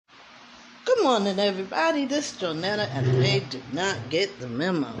Good morning, everybody. This is Jonetta, and they do not get the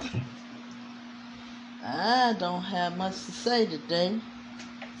memo. I don't have much to say today,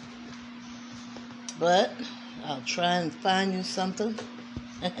 but I'll try and find you something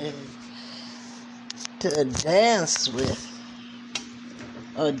to dance with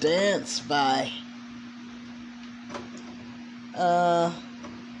or dance by.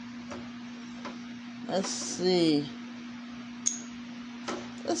 Let's see.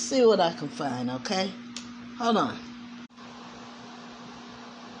 Let's see what I can find, okay? Hold on.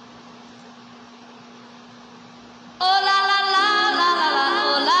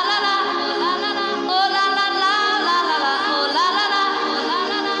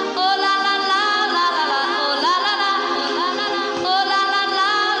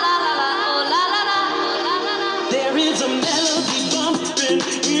 There is a melody bumping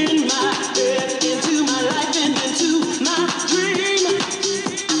in my head, into my life and into my dream.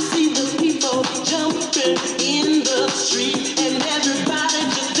 I see the people jumping in the street, and everybody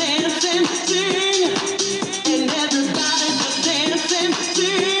just dance and sing. And everybody just dance and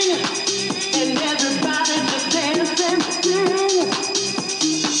sing. And everybody just dance and sing.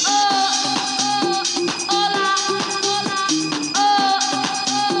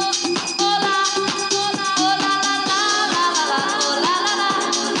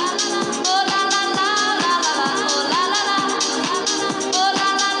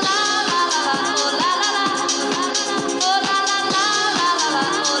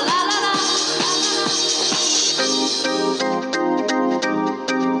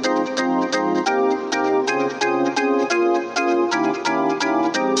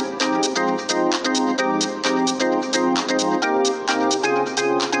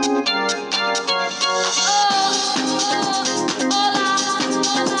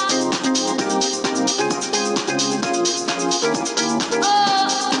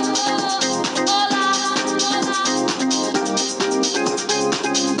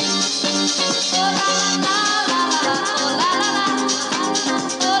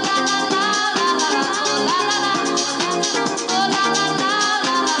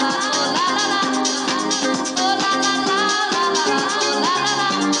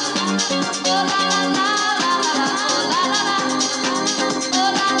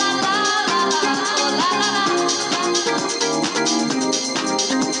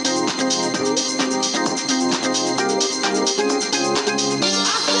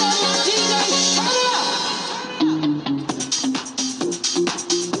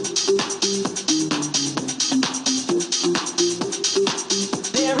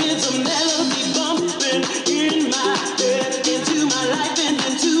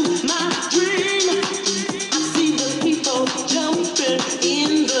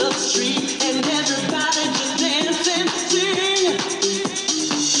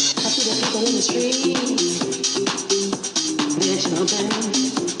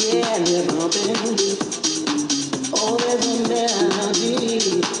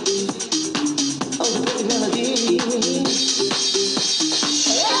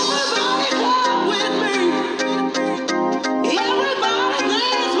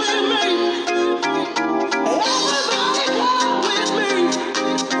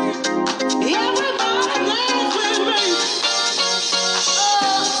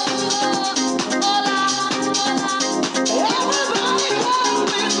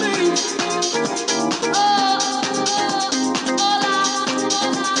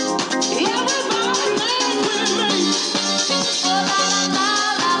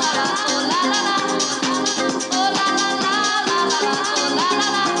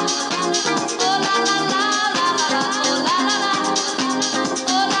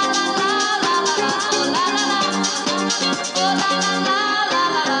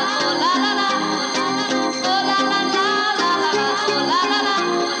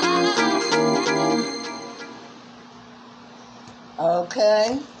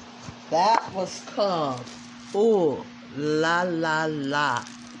 Okay, that was called Ooh La La La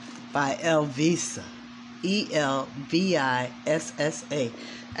by Elvissa, Elvissa.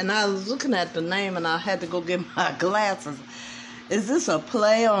 And I was looking at the name and I had to go get my glasses. Is this a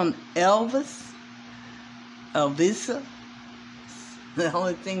play on Elvis? Elvissa? The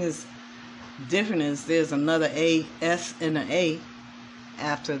only thing is different is there's another A, S and an A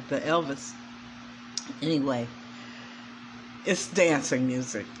after the Elvis. Anyway. It's dancing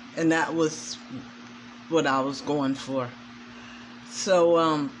music, and that was what I was going for.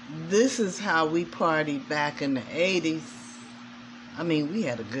 So, this is how we partied back in the 80s. I mean, we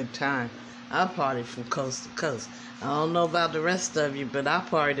had a good time. I partied from coast to coast. I don't know about the rest of you, but I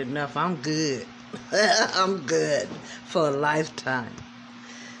partied enough. I'm good. I'm good for a lifetime.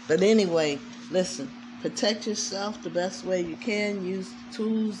 But anyway, listen, protect yourself the best way you can. Use the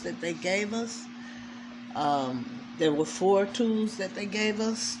tools that they gave us. There were 4 tools that they gave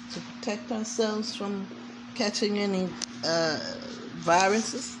us to protect ourselves from catching any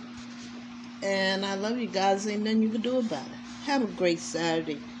viruses. And I love you guys. Ain't nothing you can do about it. Have a great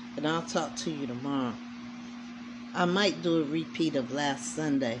Saturday, and I'll talk to you tomorrow. I might do a repeat of last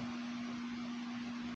Sunday.